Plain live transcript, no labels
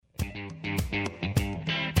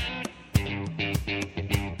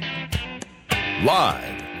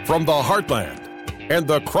Live from the heartland and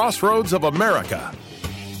the crossroads of America,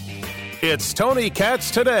 it's Tony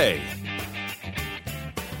Katz Today.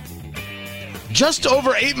 Just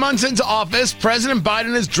over 8 months into office, President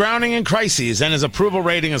Biden is drowning in crises and his approval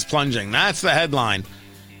rating is plunging. That's the headline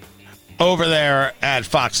over there at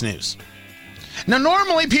Fox News. Now,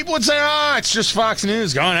 normally people would say, it's just Fox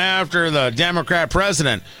News going after the Democrat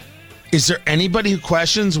president. Is there anybody who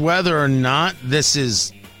questions whether or not this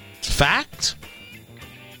is fact?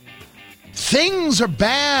 Things are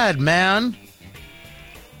bad, man.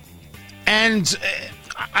 And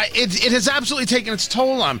it has absolutely taken its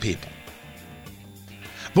toll on people.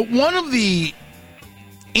 But one of the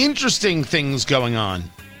interesting things going on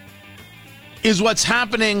is what's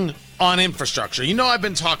happening on infrastructure. You know, I've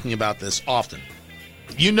been talking about this often.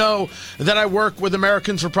 You know that I work with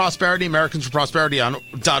Americans for Prosperity,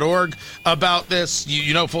 AmericansForProsperity.org, about this.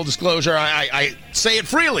 You know, full disclosure, I say it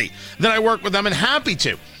freely that I work with them and happy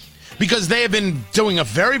to, because they have been doing a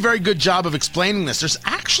very, very good job of explaining this. There's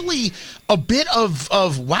actually a bit of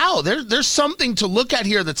wow, there's something to look at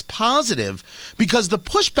here that's positive, because the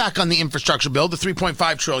pushback on the infrastructure bill, the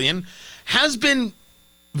 $3.5 trillion, has been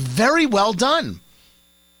very well done.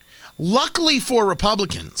 Luckily for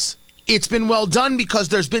Republicans, it's been well done because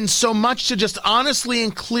there's been so much to just honestly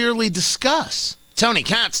and clearly discuss. Tony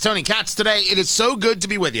Katz Today. It is so good to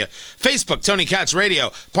be with you. Facebook, Tony Katz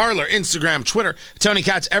Radio, Parler, Instagram, Twitter, Tony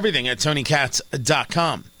Katz, everything at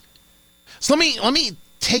TonyKatz.com. So let me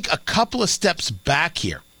take a couple of steps back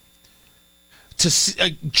here to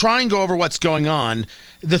try and go over what's going on.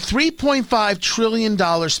 The $3.5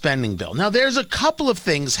 trillion spending bill. Now, there's a couple of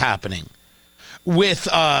things happening with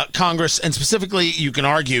Congress, and specifically, you can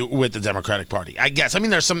argue, with the Democratic Party, I guess. I mean,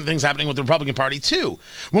 there's some things happening with the Republican Party, too.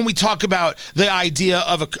 When we talk about the idea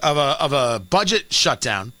of a budget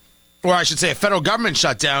shutdown, or I should say a federal government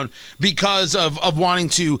shutdown, because of wanting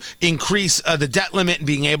to increase the debt limit and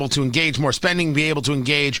being able to engage more spending, be able to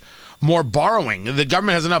engage more borrowing. The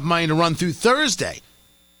government has enough money to run through Thursday.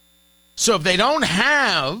 So if they don't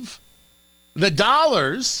have the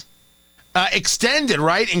dollars extended,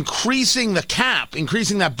 right, increasing the cap,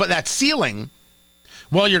 increasing that ceiling,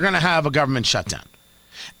 well, you're going to have a government shutdown.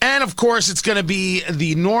 And, of course, it's going to be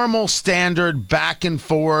the normal standard back and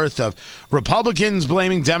forth of Republicans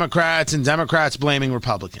blaming Democrats and Democrats blaming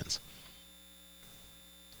Republicans.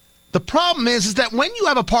 The problem is that when you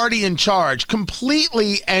have a party in charge,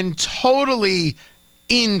 completely and totally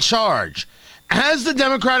in charge, as the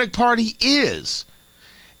Democratic Party is,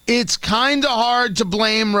 it's kind of hard to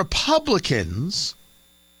blame Republicans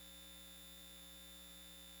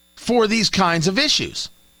for these kinds of issues.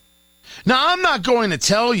 Now, I'm not going to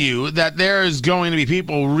tell you that there's going to be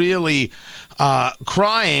people really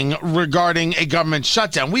crying regarding a government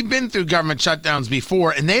shutdown. We've been through government shutdowns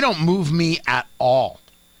before, and they don't move me at all.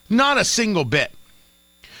 Not a single bit.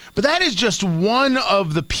 But that is just one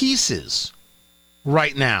of the pieces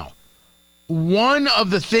right now. One of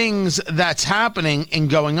the things that's happening and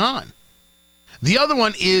going on. The other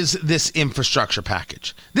one is this infrastructure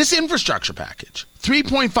package. This infrastructure package,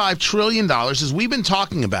 $3.5 trillion, as we've been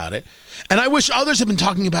talking about it, and I wish others had been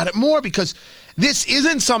talking about it more, because this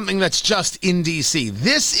isn't something that's just in D.C.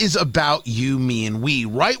 This is about you, me, and we,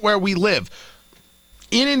 right where we live.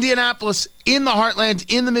 In Indianapolis, in the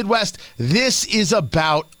heartland, in the Midwest, this is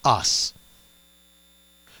about us.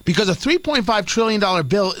 Because a $3.5 trillion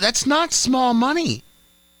bill, that's not small money.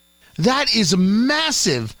 That is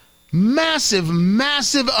massive, massive,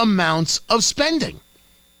 massive amounts of spending.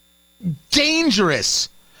 Dangerous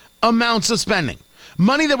amounts of spending.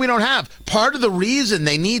 Money that we don't have. Part of the reason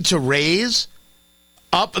they need to raise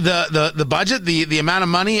up the budget, the amount of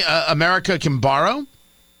money America can borrow,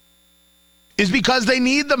 is because they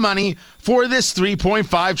need the money for this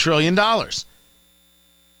 $3.5 trillion.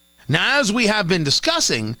 Now, as we have been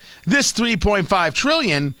discussing, this $3.5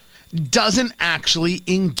 trillion doesn't actually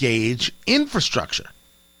engage infrastructure.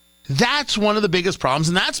 That's one of the biggest problems,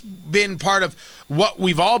 and that's been part of what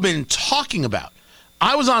we've all been talking about.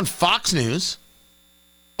 I was on Fox News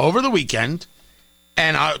over the weekend,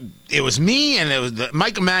 and it was me, and it was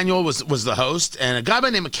Mike Emanuel was the host, and a guy by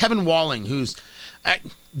the name of Kevin Walling, who's a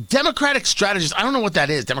Democratic strategist. I don't know what that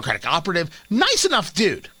is, Democratic operative. Nice enough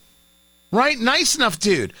dude, right? Nice enough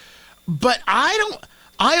dude. But I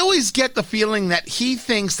always get the feeling that he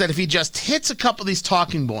thinks that if he just hits a couple of these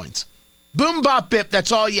talking points, boom, bop, bip,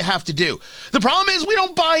 that's all you have to do. The problem is we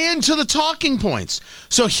don't buy into the talking points.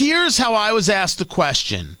 So here's how I was asked the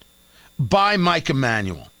question by Mike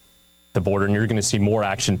Emanuel. the border, and you're going to see more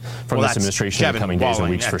action from this administration in the coming days and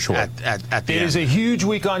weeks for sure. It is a huge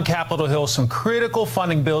week on Capitol Hill. Some critical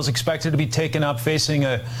funding bills expected to be taken up, facing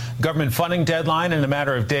a government funding deadline in a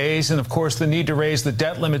matter of days, and of course the need to raise the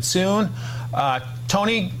debt limit soon.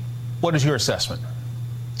 Tony, what is your assessment?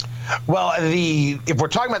 Well, if we're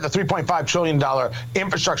talking about the $3.5 trillion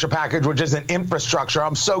infrastructure package, which isn't infrastructure,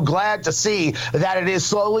 I'm so glad to see that it is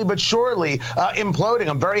slowly but surely imploding.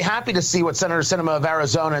 I'm very happy to see what Senator Sinema of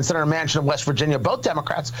Arizona and Senator Manchin of West Virginia, both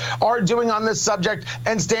Democrats, are doing on this subject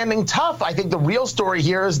and standing tough. I think the real story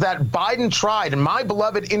here is that Biden tried, in my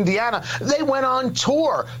beloved Indiana, they went on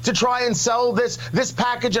tour to try and sell this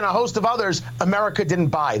package and a host of others. America didn't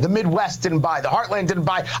buy. The Midwest didn't buy. The Heartland didn't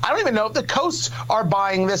buy. I don't even know if the coasts are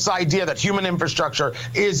buying this idea that human infrastructure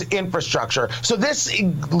is infrastructure. So this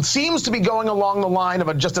seems to be going along the line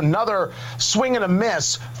of just another swing and a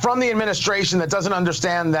miss from the administration that doesn't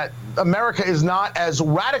understand that America is not as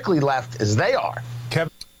radically left as they are.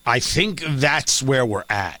 I think that's where we're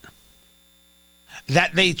at.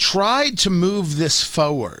 That they tried to move this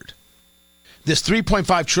forward, this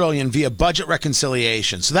 $3.5 trillion via budget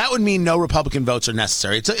reconciliation. So that would mean no Republican votes are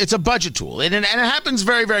necessary. It's a budget tool, and it happens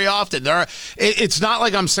very, very often. It's not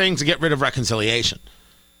like I'm saying to get rid of reconciliation,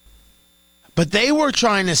 but they were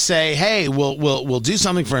trying to say, hey, we'll do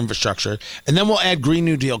something for infrastructure, and then we'll add Green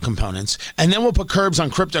New Deal components, and then we'll put curbs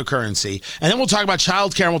on cryptocurrency, and then we'll talk about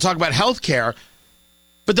childcare, and we'll talk about healthcare.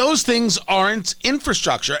 But those things aren't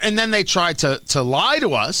infrastructure. And then they tried to lie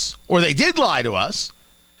to us, or they did lie to us,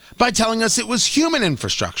 by telling us it was human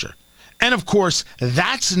infrastructure. And of course,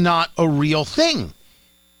 that's not a real thing.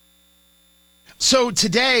 So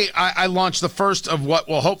today, I launched the first of what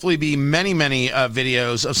will hopefully be many, many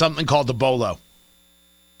videos of something called the BOLO.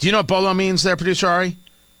 Do you know what BOLO means there, Producer Ari?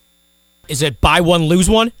 Is it buy one, lose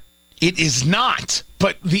one? It is not.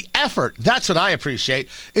 But the effort, that's what I appreciate.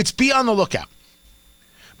 It's be on the lookout.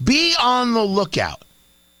 Be on the lookout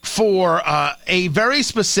for a very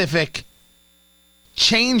specific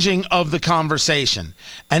changing of the conversation.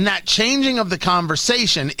 And that changing of the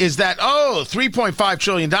conversation is that, $3.5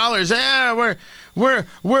 trillion,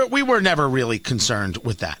 we were never really concerned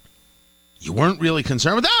with that. You weren't really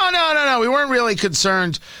concerned with that? No. We weren't really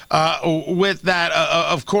concerned with that.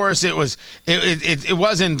 Of course, it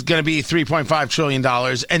wasn't going to be $3.5 trillion.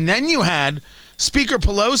 And then you had Speaker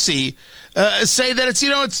Pelosi say that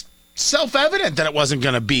it's self-evident that it wasn't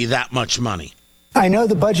going to be that much money. I know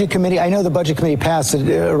the budget committee passed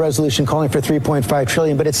a resolution calling for $3.5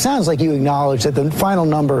 trillion, but it sounds like you acknowledge that the final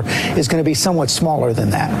number is going to be somewhat smaller than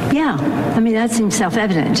that. Yeah, I mean, that seems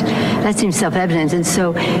self-evident. And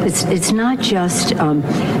so it's not just,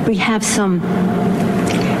 we have some,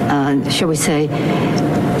 shall we say,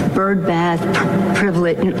 bird bath,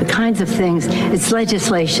 privilege, kinds of things. It's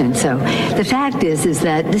legislation. So the fact is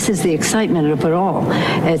that this is the excitement of it all.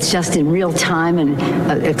 It's just in real time and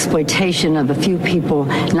exploitation of a few people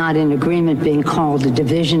not in agreement being called a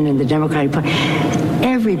division in the Democratic Party.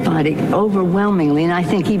 Everybody overwhelmingly, and I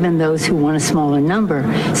think even those who want a smaller number,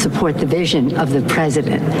 support the vision of the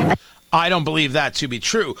president. I don't believe that to be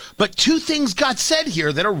true. But two things got said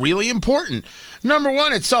here that are really important. Number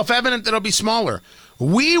one, it's self-evident that it'll be smaller.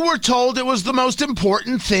 We were told it was the most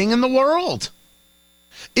important thing in the world.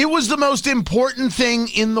 It was the most important thing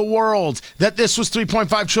in the world that this was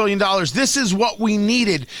 $3.5 trillion. This is what we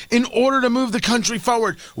needed in order to move the country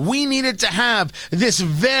forward. We needed to have this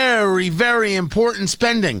very, very important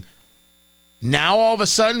spending. Now, all of a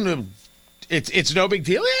sudden, it's no big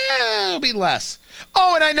deal. Yeah, it'll be less.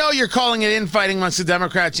 Oh, and I know you're calling it infighting amongst the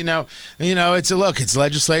Democrats. It's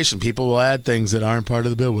legislation. People will add things that aren't part of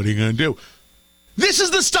the bill. What are you going to do? This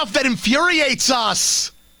is the stuff that infuriates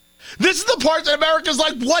us. This is the part that America's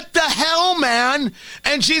like, what the hell, man?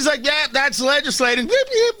 And she's like, yeah, that's legislating.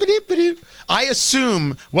 I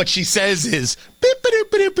assume what she says is,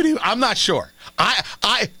 I'm not sure.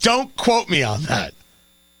 I don't quote me on that.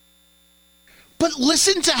 But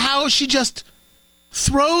listen to how she just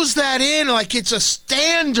throws that in like it's a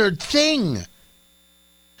standard thing.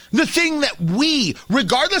 The thing that we,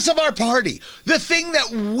 regardless of our party, the thing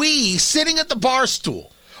that we, sitting at the bar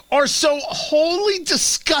stool, are so wholly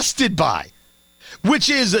disgusted by, which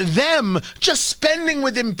is them just spending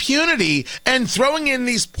with impunity and throwing in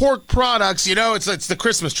these pork products. It's the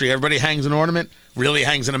Christmas tree. Everybody hangs an ornament, really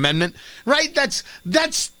hangs an amendment, right? That's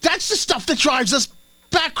the stuff that drives us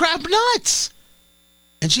back crap nuts.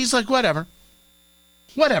 And she's like, whatever.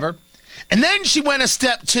 And then she went a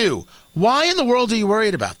step two. Why in the world are you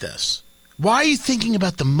worried about this? Why are you thinking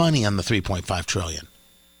about the money on the $3.5 trillion?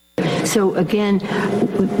 So again,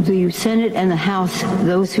 the Senate and the House,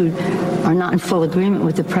 those who are not in full agreement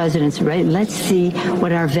with the president's right, let's see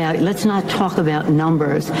what our value. Let's not talk about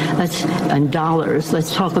numbers and dollars.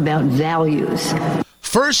 Let's talk about values.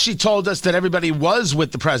 First, she told us that everybody was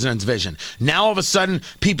with the president's vision. Now, all of a sudden,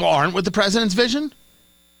 people aren't with the president's vision?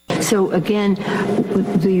 So again,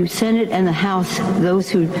 the Senate and the House, those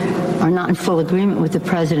who are not in full agreement with the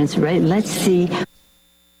president's right, let's see.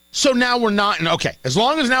 So now we're not in, okay, as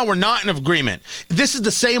long as now we're not in agreement. This is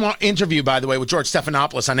the same interview, by the way, with George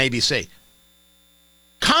Stephanopoulos on ABC.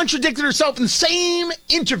 Contradicted herself in the same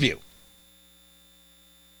interview.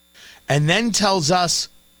 And then tells us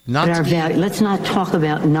not to value. Let's not talk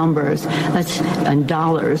about numbers and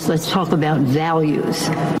dollars. Let's talk about values.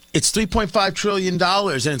 It's $3.5 trillion,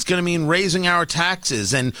 and it's going to mean raising our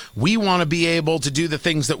taxes, and we want to be able to do the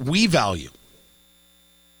things that we value.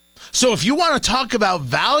 So if you want to talk about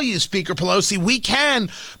value, Speaker Pelosi, we can,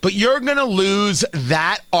 but you're going to lose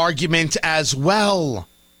that argument as well.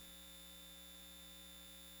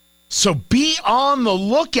 So be on the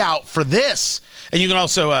lookout for this. And you can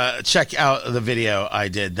also check out the video I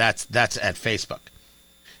did. That's at Facebook.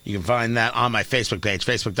 You can find that on my Facebook page,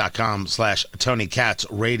 facebook.com/Tony Katz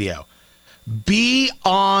Radio. Be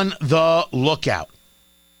on the lookout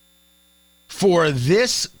for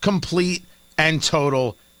this complete and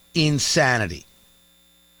total insanity,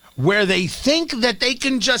 where they think that they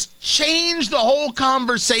can just change the whole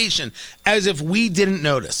conversation as if we didn't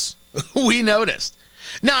notice. We noticed.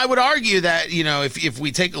 Now, I would argue that, you know, if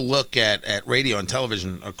we take a look at radio and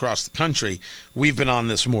television across the country, we've been on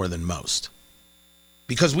this more than most.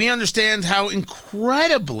 Because we understand how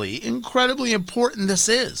incredibly, incredibly important this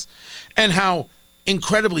is, and how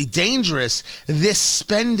incredibly dangerous this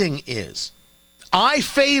spending is. I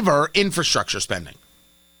favor infrastructure spending.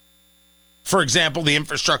 For example, the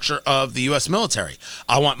infrastructure of the U.S. military.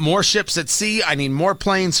 I want more ships at sea. I need more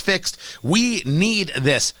planes fixed. We need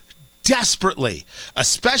this desperately,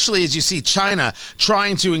 especially as you see China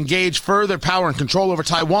trying to engage further power and control over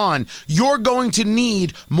Taiwan. You're going to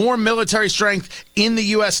need more military strength in the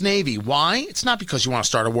U.S. Navy. Why? It's not because you want to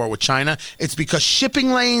start a war with China. It's because shipping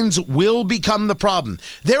lanes will become the problem.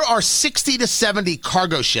 There are 60 to 70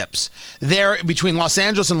 cargo ships there between Los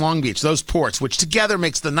Angeles and Long Beach, those ports, which together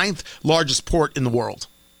makes the 9th largest port in the world.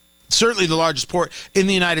 Certainly the largest port in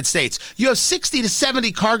the United States. You have 60 to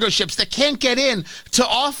 70 cargo ships that can't get in to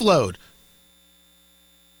offload.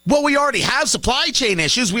 Well, we already have supply chain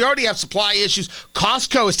issues. We already have supply issues.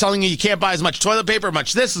 Costco is telling you can't buy as much toilet paper,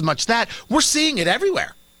 much this, as much that. We're seeing it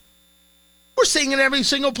everywhere. We're seeing it every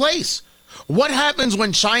single place. What happens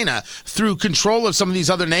when China, through control of some of these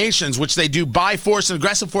other nations, which they do by force and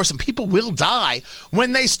aggressive force, and people will die,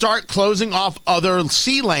 when they start closing off other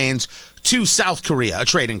sea lanes to South Korea, a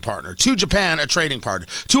trading partner, to Japan, a trading partner,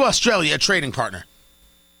 to Australia, a trading partner,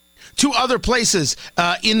 to other places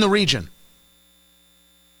in the region?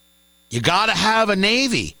 You got to have a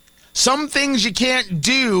Navy. Some things you can't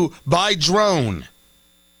do by drone.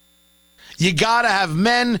 You got to have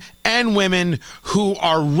men and women who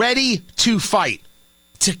are ready to fight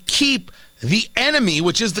to keep the enemy,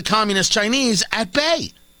 which is the communist Chinese, at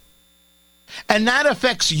bay. And that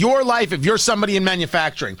affects your life if you're somebody in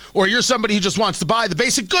manufacturing, or you're somebody who just wants to buy the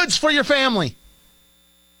basic goods for your family.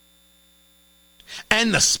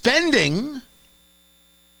 And the spending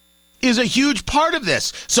is a huge part of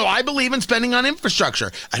this. So I believe in spending on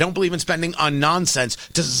infrastructure. I don't believe in spending on nonsense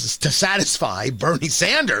to satisfy Bernie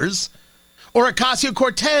Sanders or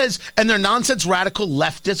Ocasio-Cortez and their nonsense radical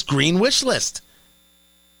leftist green wish list.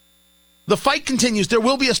 The fight continues. There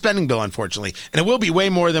will be a spending bill, unfortunately, and it will be way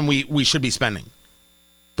more than we should be spending.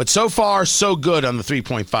 But so far, so good on the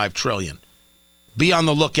 $3.5 trillion. Be on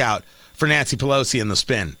the lookout for Nancy Pelosi and the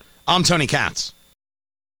spin. I'm Tony Katz.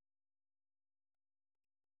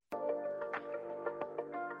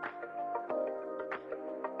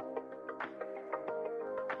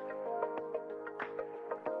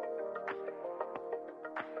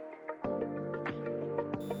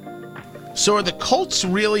 So are the Colts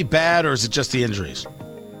really bad, or is it just the injuries?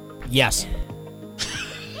 Yes.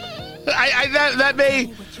 That may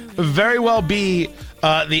very well be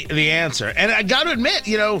the answer. And I got to admit,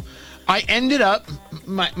 you know, I ended up,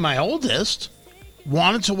 my oldest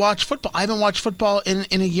wanted to watch football. I haven't watched football in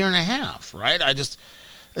a year and a half, right?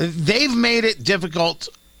 They've made it difficult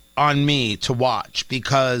on me to watch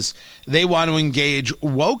because they want to engage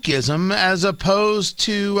wokeism as opposed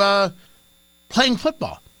to playing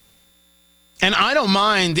football. And I don't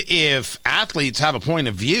mind if athletes have a point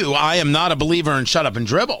of view. I am not a believer in shut up and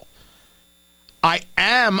dribble. I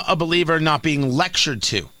am a believer in not being lectured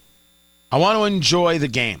to. I want to enjoy the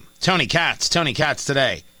game. Tony Katz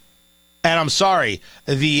Today. And I'm sorry,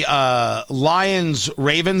 the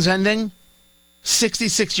Lions-Ravens ending,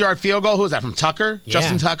 66-yard field goal. Who was that, from Tucker? Yeah,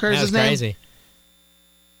 Justin Tucker is his name? Crazy.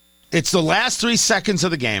 It's the last 3 seconds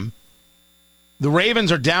of the game. The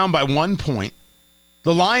Ravens are down by 1 point.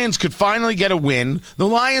 The Lions could finally get a win. The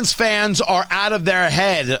Lions fans are out of their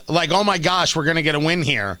head, like, oh my gosh, we're going to get a win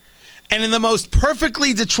here. And in the most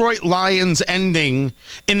perfectly Detroit Lions ending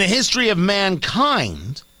in the history of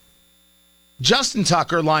mankind, Justin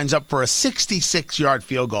Tucker lines up for a 66-yard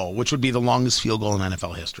field goal, which would be the longest field goal in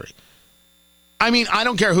NFL history. I mean, I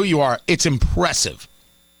don't care who you are. It's impressive.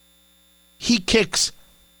 He kicks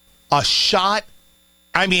a shot.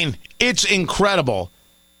 I mean, it's incredible.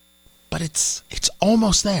 But it's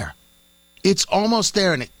almost there. It's almost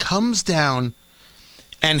there, and it comes down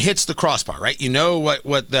and hits the crossbar, right? You know what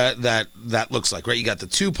that looks like, right? You got the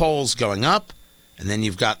 2 poles going up, and then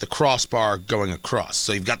you've got the crossbar going across.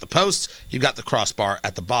 So you've got the posts, you've got the crossbar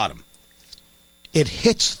at the bottom. It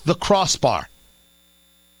hits the crossbar,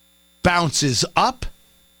 bounces up,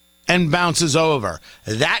 and bounces over.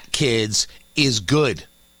 That, kids, is good.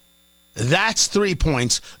 That's 3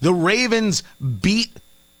 points. The Ravens beat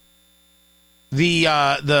the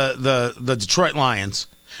Detroit Lions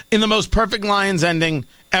in the most perfect Lions ending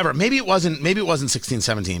ever. Maybe it wasn't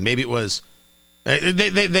 16-17. Maybe it was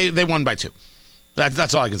they won by 2.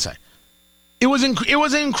 That's all I can say. It was an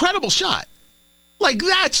incredible shot. Like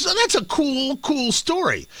that's a cool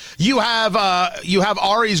story. You have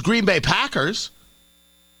Ari's Green Bay Packers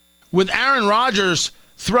with Aaron Rodgers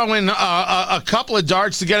throwing a couple of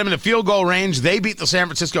darts to get him into field goal range. They beat the San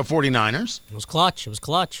Francisco 49ers. It was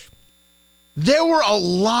clutch. There were a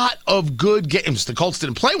lot of good games. The Colts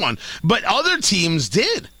didn't play one, but other teams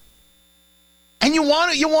did. And you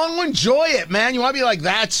want to enjoy it, man. You want to be like,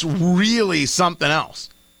 that's really something else.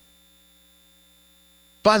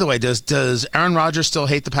 By the way, does Aaron Rodgers still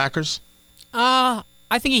hate the Packers? I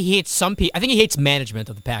think he hates some people. I think he hates management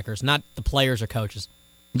of the Packers, not the players or coaches.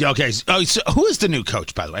 Yeah, okay. So who is the new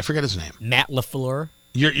coach, by the way? I forget his name. Matt LaFleur.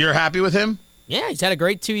 You're happy with him? Yeah, he's had a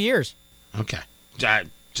great 2 years. Okay.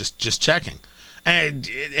 Just checking. And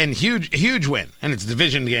huge win. And it's a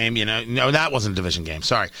division game, you know. No, that wasn't a division game.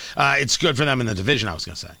 Sorry. It's good for them in the division, I was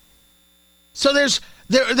going to say. So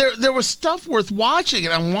there was stuff worth watching,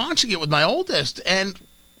 and I'm watching it with my oldest, and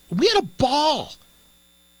we had a ball.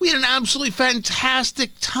 We had an absolutely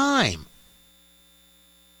fantastic time.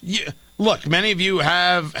 Look, many of you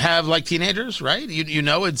have like teenagers, right? You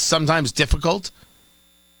know it's sometimes difficult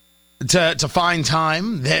to find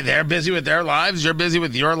time. They're busy with their lives. You're busy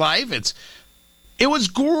with your life. It was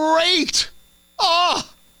great. Oh,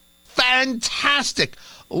 fantastic.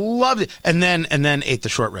 Loved it. And then ate the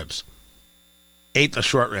short ribs.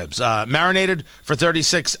 Marinated for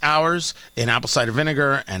 36 hours in apple cider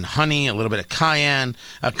vinegar and honey, a little bit of cayenne,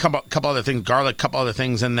 a couple other things, garlic, couple other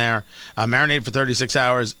things in there. Marinated for 36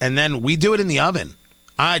 hours. And then we do it in the oven.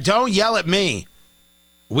 Don't yell at me.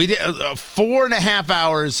 We did 4.5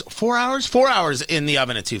 hours, 4 hours? 4 hours in the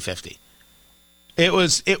oven at 250. It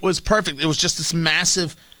was perfect. It was just this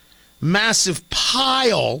massive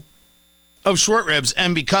pile of short ribs,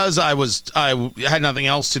 and because I had nothing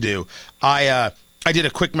else to do, I did a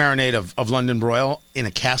quick marinade of London broil in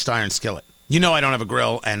a cast iron skillet. You know I don't have a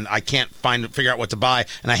grill, and I can't figure out what to buy,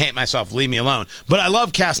 and I hate myself. Leave me alone. But I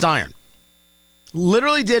love cast iron.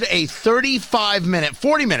 Literally did a 40-minute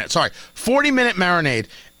marinade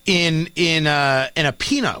in a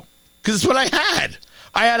Pinot, because it's what I had.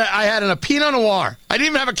 I had a Pinot Noir. I didn't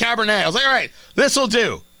even have a Cabernet. I was like, all right, this will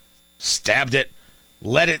do. Stabbed it,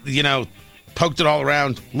 let it, poked it all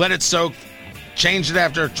around, let it soak, changed it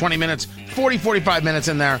after 20 minutes, 45 minutes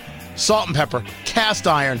in there, salt and pepper, cast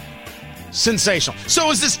iron, sensational. So it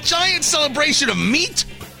was this giant celebration of meat,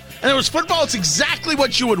 and there was football. It's exactly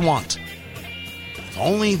what you would want. If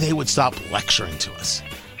only they would stop lecturing to us.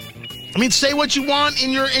 I mean, say what you want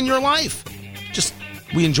in your life. Just,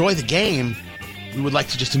 we enjoy the game. We would like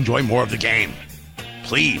to just enjoy more of the game.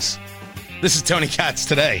 Please. This is Tony Katz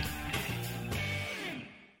Today.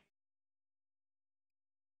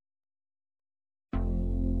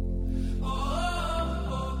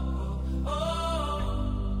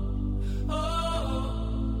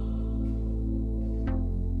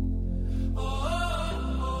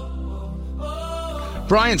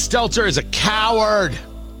 Brian Stelter is a coward.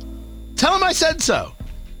 Tell him I said so.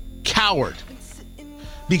 Coward.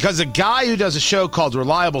 Because a guy who does a show called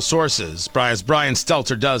Reliable Sources, as Brian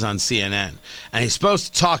Stelter does on CNN, and he's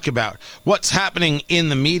supposed to talk about what's happening in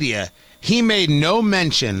the media, he made no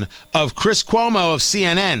mention of Chris Cuomo of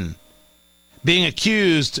CNN being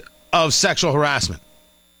accused of sexual harassment.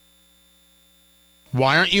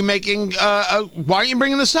 Why aren't you bringing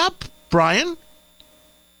this up? Brian,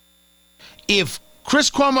 if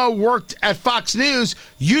Chris Cuomo worked at Fox News,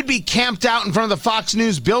 you'd be camped out in front of the Fox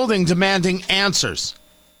News building demanding answers.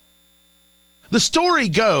 The story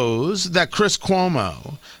goes that Chris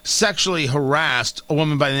Cuomo sexually harassed a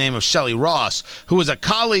woman by the name of Shelley Ross, who was a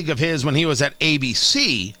colleague of his when he was at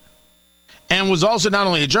ABC, and was also not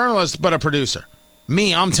only a journalist, but a producer.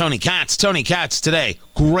 Me, I'm Tony Katz. Tony Katz today.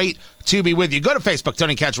 Great to be with you. Go to Facebook,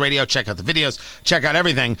 Tony Katz Radio. Check out the videos. Check out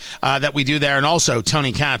everything that we do there. And also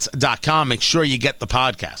TonyKatz.com. Make sure you get the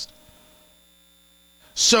podcast.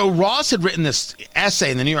 So Ross had written this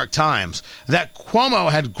essay in the New York Times that Cuomo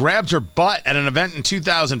had grabbed her butt at an event in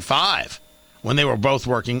 2005 when they were both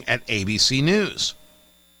working at ABC News.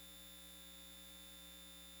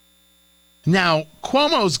 Now,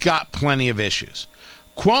 Cuomo's got plenty of issues.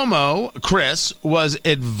 Chris, was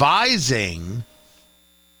advising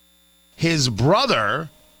his brother,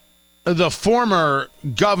 the former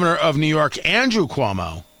governor of New York, Andrew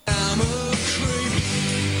Cuomo,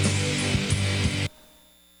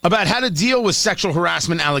 about how to deal with sexual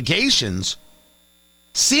harassment allegations,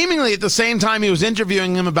 seemingly at the same time he was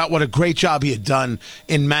interviewing him about what a great job he had done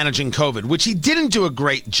in managing COVID, which he didn't do a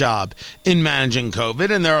great job in managing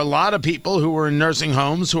COVID. And there are a lot of people who were in nursing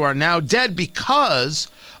homes who are now dead because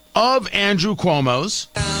of Andrew Cuomo's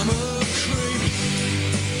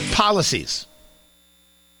policies.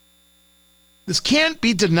 This can't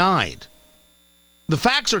be denied. The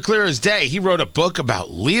facts are clear as day. He wrote a book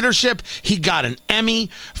about leadership. He got an Emmy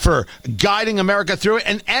for guiding America through it.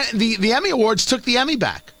 And the Emmy Awards took the Emmy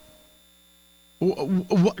back.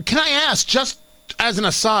 Can I ask, just as an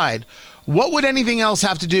aside, what would anything else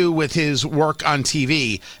have to do with his work on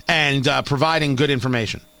TV and providing good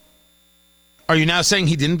information? Are you now saying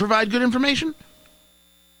he didn't provide good information?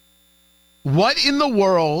 What in the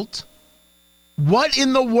world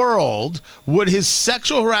would his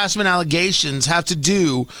sexual harassment allegations have to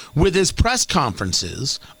do with his press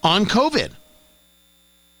conferences on COVID?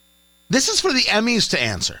 This is for the Emmys to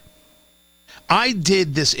answer. I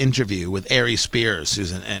did this interview with Ari Spears,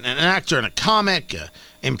 who's an actor and a comic,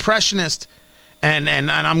 impressionist, and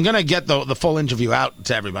I'm going to get the full interview out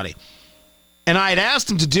to everybody. And I had asked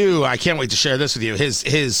him to do, I can't wait to share this with you,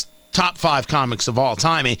 his top 5 comics of all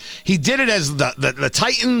time. He did it as the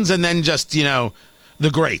Titans and then just, the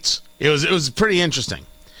greats. It was pretty interesting.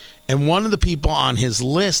 And one of the people on his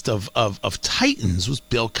list of Titans was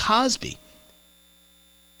Bill Cosby.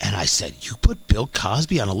 And I said, you put Bill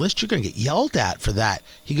Cosby on a list, you're going to get yelled at for that.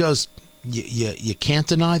 He goes, you can't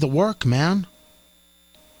deny the work, man.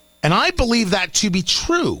 And I believe that to be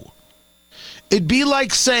true. It'd be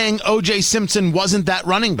like saying O.J. Simpson wasn't that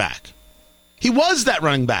running back. He was that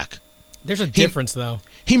running back. There's a difference, though.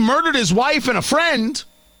 He murdered his wife and a friend,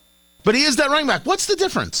 but he is that running back. What's the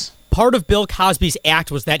difference? Part of Bill Cosby's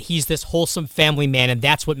act was that he's this wholesome family man, and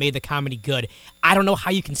that's what made the comedy good. I don't know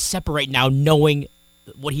how you can separate now knowing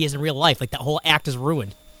what he is in real life. Like, that whole act is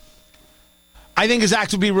ruined. I think his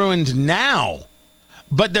act would be ruined now.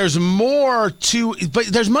 But there's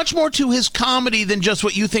much more to his comedy than just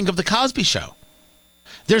what you think of The Cosby Show.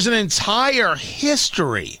 There's an entire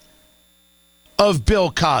history of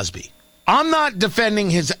Bill Cosby. I'm not defending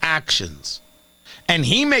his actions. And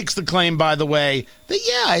he makes the claim, by the way, that,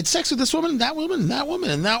 yeah, I had sex with this woman, that woman, and that woman,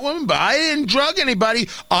 and that woman, but I didn't drug anybody.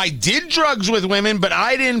 I did drugs with women, but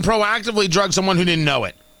I didn't proactively drug someone who didn't know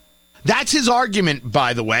it. That's his argument,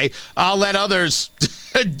 by the way. I'll let others,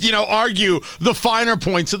 argue the finer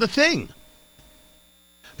points of the thing.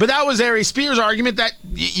 But that was Ari Spears' argument that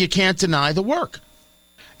you can't deny the work.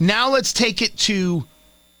 Now let's take it to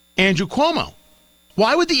Andrew Cuomo.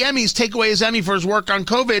 Why would the Emmys take away his Emmy for his work on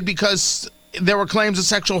COVID? Because there were claims of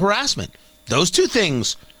sexual harassment. Those two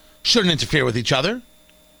things shouldn't interfere with each other.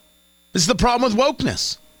 This is the problem with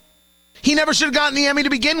wokeness. He never should have gotten the Emmy to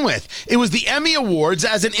begin with. It was the Emmy Awards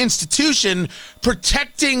as an institution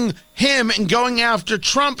protecting him and going after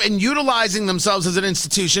Trump and utilizing themselves as an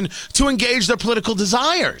institution to engage their political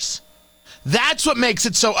desires. That's what makes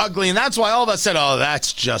it so ugly, and that's why all of us said, oh,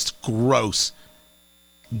 that's just gross.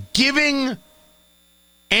 Giving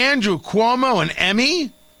Andrew Cuomo an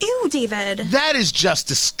Emmy? Ew, David. That is just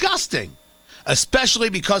disgusting, especially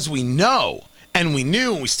because we know, and we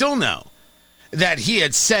knew, and we still know, that he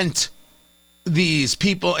had sent these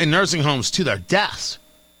people in nursing homes to their deaths.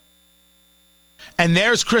 And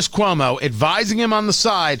there's Chris Cuomo advising him on the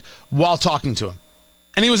side while talking to him.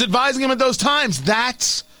 And he was advising him at those times.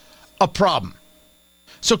 That's a problem.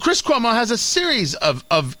 So Chris Cuomo has a series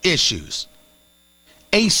of issues,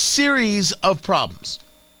 a series of problems.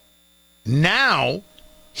 Now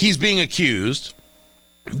he's being accused,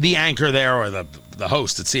 the anchor there or the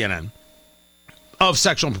host at CNN, of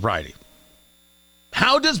sexual impropriety.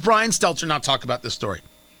 How does Brian Stelter not talk about this story?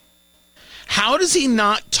 How does he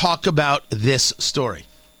not talk about this story?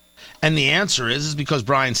 And the answer is because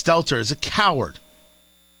Brian Stelter is a coward.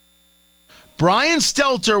 Brian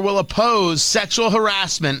Stelter will oppose sexual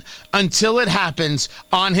harassment until it happens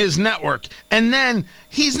on his network. And then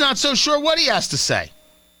he's not so sure what he has to say.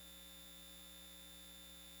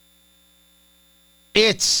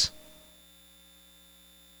 It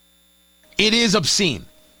is obscene.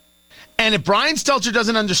 And if Brian Stelter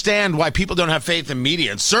doesn't understand why people don't have faith in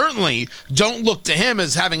media, and certainly don't look to him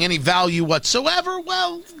as having any value whatsoever,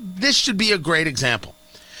 well, this should be a great example.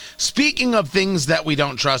 Speaking of things that we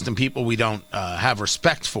don't trust and people we don't have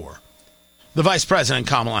respect for, the Vice President,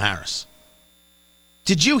 Kamala Harris.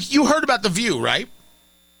 You heard about The View, right?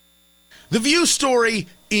 The View story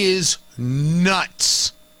is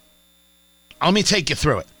nuts. Let me take you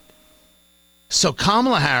through it. So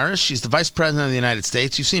Kamala Harris, she's the Vice President of the United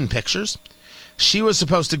States. You've seen pictures. She was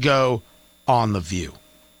supposed to go on The View,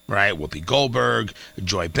 right? Whoopi Goldberg,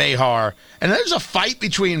 Joy Behar. And there's a fight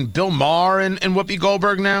between Bill Maher and Whoopi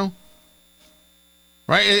Goldberg now.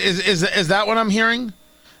 Right? Is that what I'm hearing?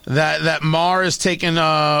 That Maher is taking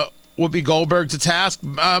Whoopi Goldberg to task?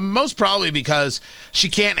 Most probably because she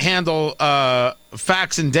can't handle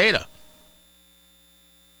facts and data.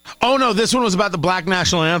 Oh, no, this one was about the Black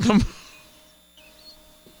National Anthem.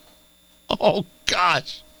 Oh,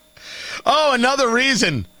 gosh. Oh, another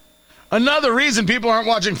reason people aren't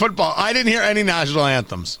watching football. I didn't hear any national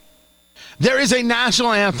anthems. There is a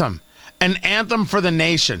national anthem, an anthem for the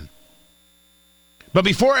nation. But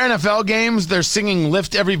before NFL games, they're singing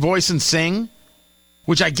Lift Every Voice and Sing,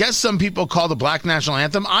 which I guess some people call the Black National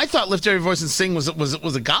Anthem. I thought Lift Every Voice and Sing was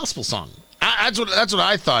a gospel song. That's what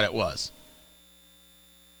I thought it was.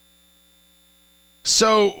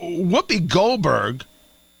 So Whoopi Goldberg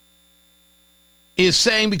is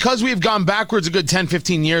saying because we've gone backwards a good 10,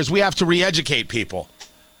 15 years, we have to re-educate people.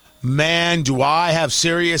 Man, do I have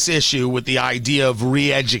serious issue with the idea of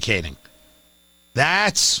re-educating.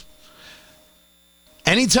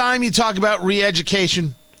 Anytime you talk about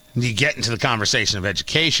re-education, you get into the conversation of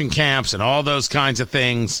education camps and all those kinds of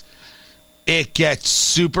things, it gets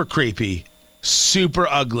super creepy, super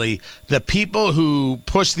ugly. The people who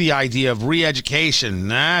push the idea of re-education,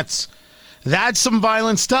 that's some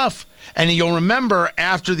violent stuff. And you'll remember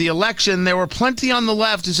after the election, there were plenty on the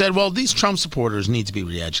left who said, well, these Trump supporters need to be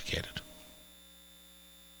re-educated.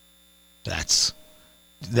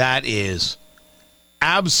 That is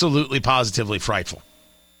absolutely positively frightful.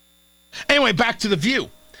 Anyway, back to The View.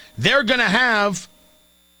 They're going to have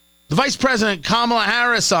the Vice President Kamala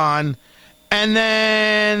Harris on, and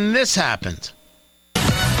then this happened.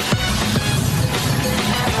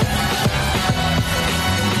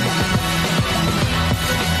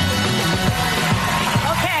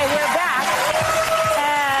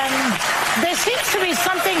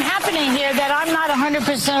 Here that I'm not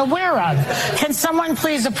 100% aware of. Can someone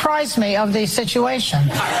please apprise me of the situation?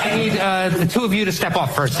 I need the two of you to step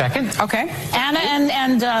off for a second. Okay. Anna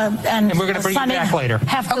and we're going to bring Sunny you back later.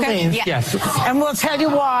 Have to leave. Yeah. Yes. And we'll tell you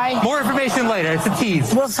why. More information later. It's a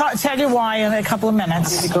tease. We'll tell you why in a couple of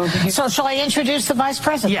minutes. So shall I introduce the Vice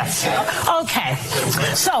President? Yes. Okay.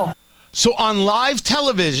 So on live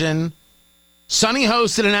television, Sunny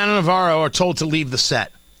Hosted and Anna Navarro are told to leave the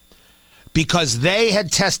set because they had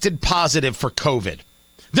tested positive for COVID.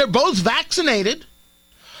 They're both vaccinated.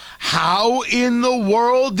 How in the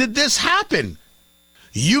world did this happen?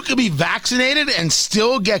 You could be vaccinated and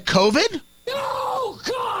still get COVID? No,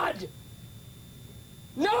 God!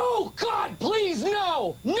 No, God, please,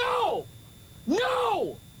 no! No!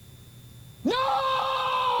 No!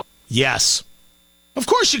 No! Yes. Of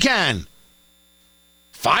course you can.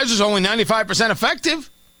 Pfizer's only 95% effective.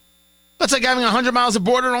 That's like having 100 miles of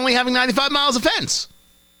border and only having 95 miles of fence.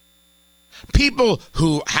 People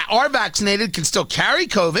who are vaccinated can still carry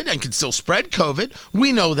COVID and can still spread COVID.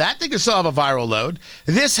 We know that. They can still have a viral load.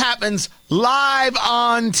 This happens live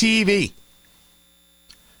on TV.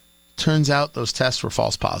 Turns out those tests were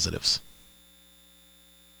false positives.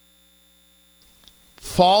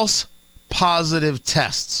 False positive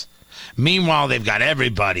tests. Meanwhile, they've got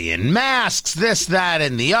everybody in masks, this, that,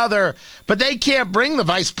 and the other, but they can't bring the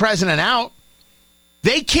vice president out.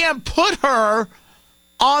 They can't put her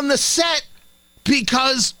on the set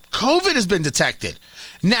because COVID has been detected.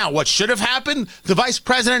 Now, what should have happened? The vice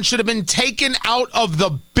president should have been taken out of the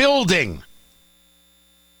building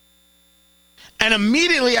and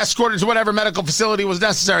immediately escorted to whatever medical facility was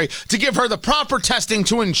necessary to give her the proper testing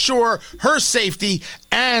to ensure her safety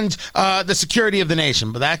and the security of the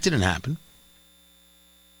nation. But that didn't happen.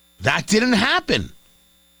 That didn't happen.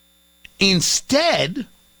 Instead,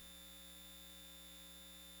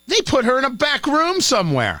 They put her in a back room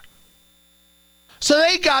somewhere. So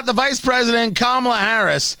they got the Vice President, Kamala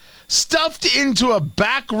Harris, stuffed into a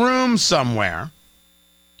back room somewhere.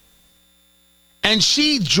 And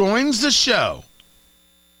she joins the show.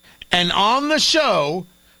 And on the show,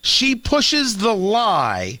 she pushes the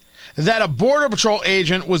lie that a Border Patrol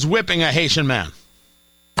agent was whipping a Haitian man.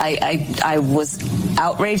 I was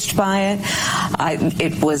outraged by it.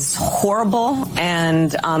 It was horrible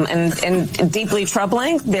and deeply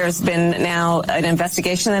troubling. There's been now an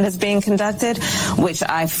investigation that is being conducted, which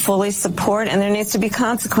I fully support, and there needs to be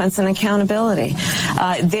consequence and accountability.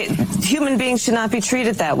 Human beings should not be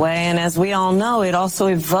treated that way, and as we all know, it also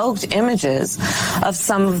evoked images of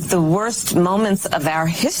some of the worst moments of our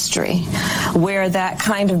history where that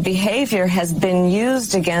kind of behavior has been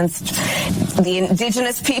used against the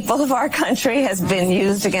indigenous people of our country, has been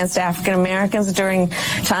used against African Americans during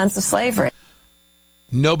times of slavery.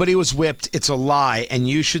 Nobody was whipped. It's a lie, and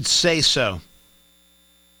you should say so.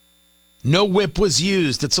 No whip was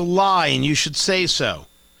used. It's a lie, and you should say so.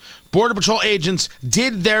 Border Patrol agents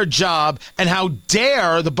did their job, and how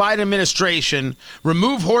dare the Biden administration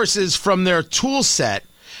remove horses from their tool set,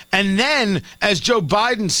 and then, as Joe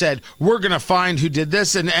Biden said, we're going to find who did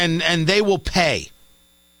this, and they will pay.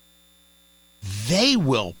 They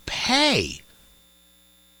will pay.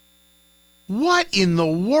 What in the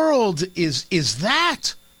world is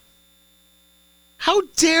that? How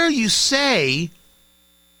dare you say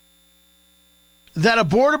that a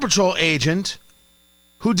Border Patrol agent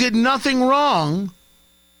who did nothing wrong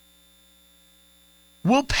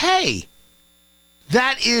will pay?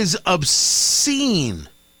 That is obscene.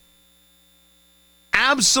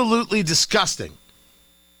 Absolutely disgusting.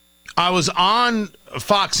 I was on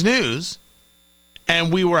Fox News,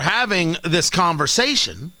 and we were having this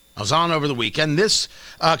conversation. I was on over the weekend. This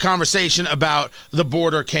conversation about the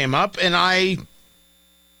border came up, and I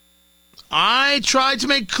tried to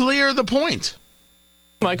make clear the point.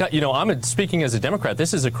 Mike, I'm speaking as a Democrat.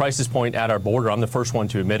 This is a crisis point at our border. I'm the first one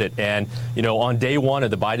to admit it. And, on day one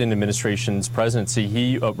of the Biden administration's presidency,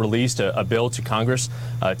 he released a bill to Congress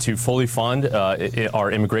to fully fund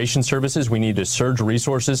our immigration services. We need to surge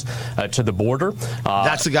resources to the border.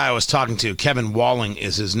 That's the guy I was talking to. Kevin Walling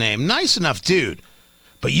is his name. Nice enough dude.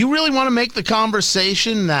 But you really want to make the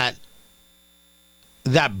conversation that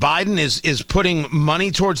Biden is putting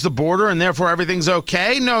money towards the border and therefore everything's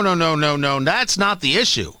okay? No. That's not the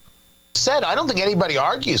issue. I don't think anybody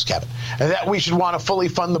argues, Kevin, that we should want to fully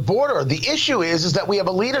fund the border. The issue is that we have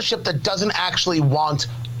a leadership that doesn't actually want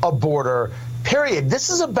a border, period.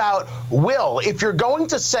 This is about will. If you're going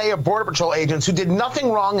to say of Border Patrol agents who did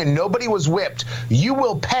nothing wrong and nobody was whipped, you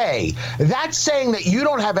will pay. That's saying that you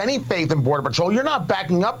don't have any faith in Border Patrol. You're not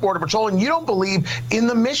backing up Border Patrol, and you don't believe in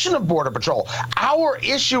the mission of Border Patrol. Our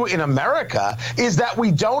issue in America is that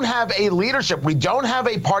we don't have a leadership. We don't have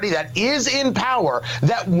a party that is in power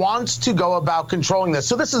that wants to go about controlling this.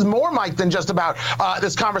 So this is more, Mike, than just about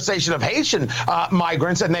this conversation of Haitian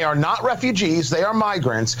migrants, and they are not refugees. They are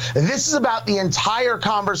migrants. This is about the entire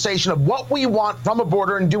conversation of what we want from a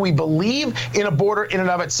border, and do we believe in a border in and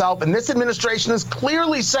of itself? And this administration is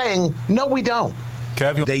clearly saying, no, we don't.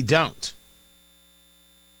 They don't.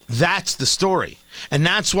 That's the story. And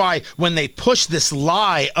that's why when they push this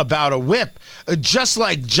lie about a whip, just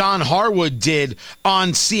like John Harwood did on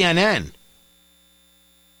CNN,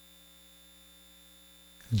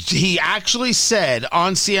 he actually said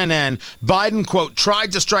on CNN, Biden, quote,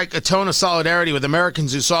 tried to strike a tone of solidarity with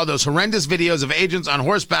Americans who saw those horrendous videos of agents on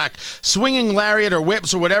horseback swinging lariat or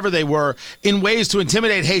whips or whatever they were in ways to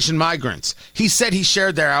intimidate Haitian migrants. He said he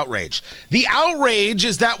shared their outrage. The outrage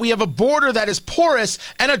is that we have a border that is porous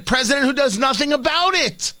and a president who does nothing about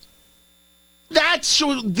it. That's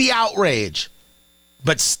the outrage.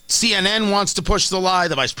 But CNN wants to push the lie.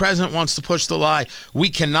 The vice president wants to push the lie. We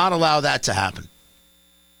cannot allow that to happen.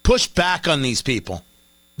 Push back on these people.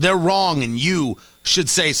 They're wrong, and you should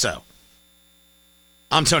say so.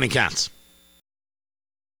 I'm Tony Katz.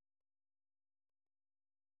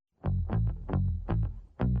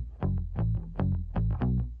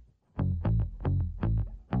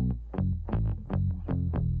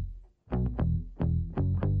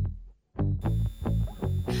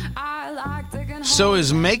 So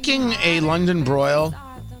is making a London broil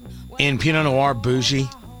in Pinot Noir bougie?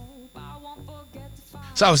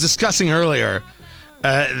 So I was discussing earlier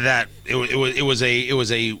that it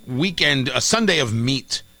was a weekend, a Sunday of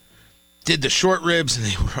meat. Did the short ribs, and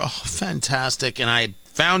they were all fantastic. And I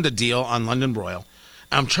found a deal on London broil.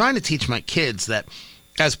 I'm trying to teach my kids that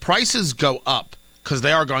as prices go up, because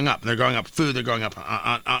they are going up, and they're going up food, they're going up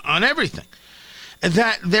on everything,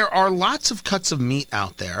 that there are lots of cuts of meat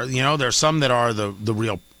out there. There's some that are the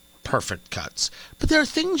real perfect cuts, but there are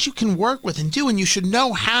things you can work with and do, and you should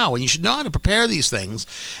know how, and you should know how to prepare these things,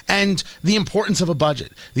 and the importance of a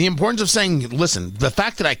budget, the importance of saying, listen, the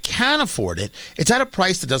fact that I can afford it, it's at a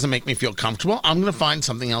price that doesn't make me feel comfortable, I'm going to find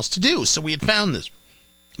something else to do. So we had found this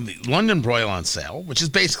the London broil on sale, which is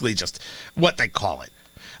basically just what they call it.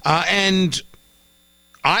 And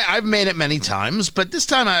I've made it many times, but this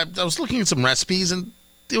time I was looking at some recipes, and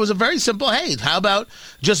it was a very simple, hey, how about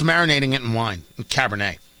just marinating it in wine, in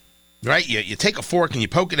Cabernet, right? You take a fork and you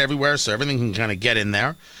poke it everywhere so everything can kind of get in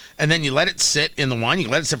there, and then you let it sit in the wine. You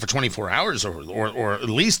let it sit for 24 hours or at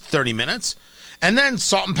least 30 minutes, and then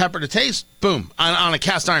salt and pepper to taste, boom, on a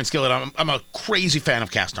cast iron skillet. I'm a crazy fan of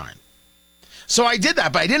cast iron. So I did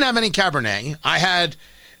that, but I didn't have any Cabernet. I had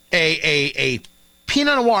a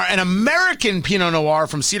Pinot Noir, an American Pinot Noir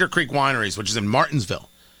from Cedar Creek Wineries, which is in Martinsville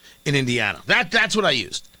in Indiana. That's what I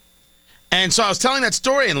used. And so I was telling that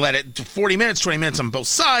story and let it to 40 minutes, 20 minutes on both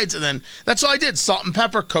sides, and then that's all I did. Salt and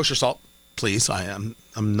pepper, kosher salt, please. I'm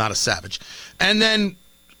not a savage. And then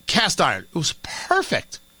cast iron. It was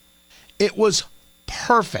perfect. It was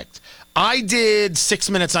perfect. I did 6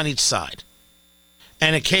 minutes on each side.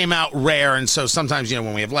 And it came out rare, and so sometimes,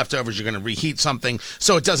 when we have leftovers, you're going to reheat something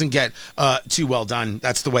so it doesn't get too well done.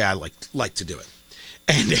 That's the way I like to do it.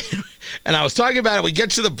 And I was talking about it. We get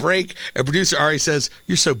to the break, and producer Ari says,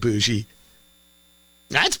 "You're so bougie."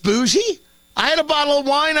 That's bougie. I had a bottle of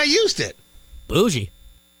wine. I used it. Bougie.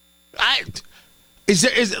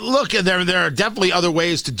 Look, there are definitely other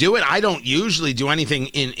ways to do it. I don't usually do anything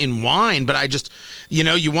in wine, but I just,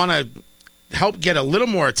 you want to help get a little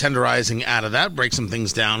more tenderizing out of that, break some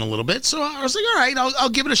things down a little bit. So I was like, all right, I'll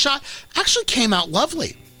give it a shot. Actually came out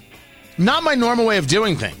lovely. Not my normal way of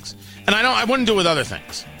doing things. And I wouldn't do it with other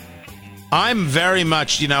things. I'm very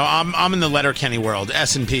much, I'm in the Letterkenny world.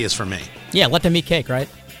 S&P is for me. Yeah, let them eat cake, right?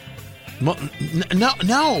 Well,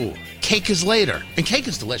 no. Cake is later. And cake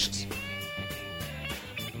is delicious.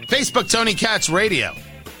 Facebook, Tony Katz Radio.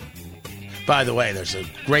 By the way, there's a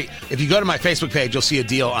great, if you go to my Facebook page, you'll see a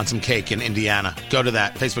deal on some cake in Indiana. Go to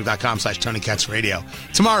that, facebook.com/Tony Katz Radio.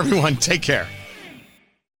 Tomorrow, everyone, take care.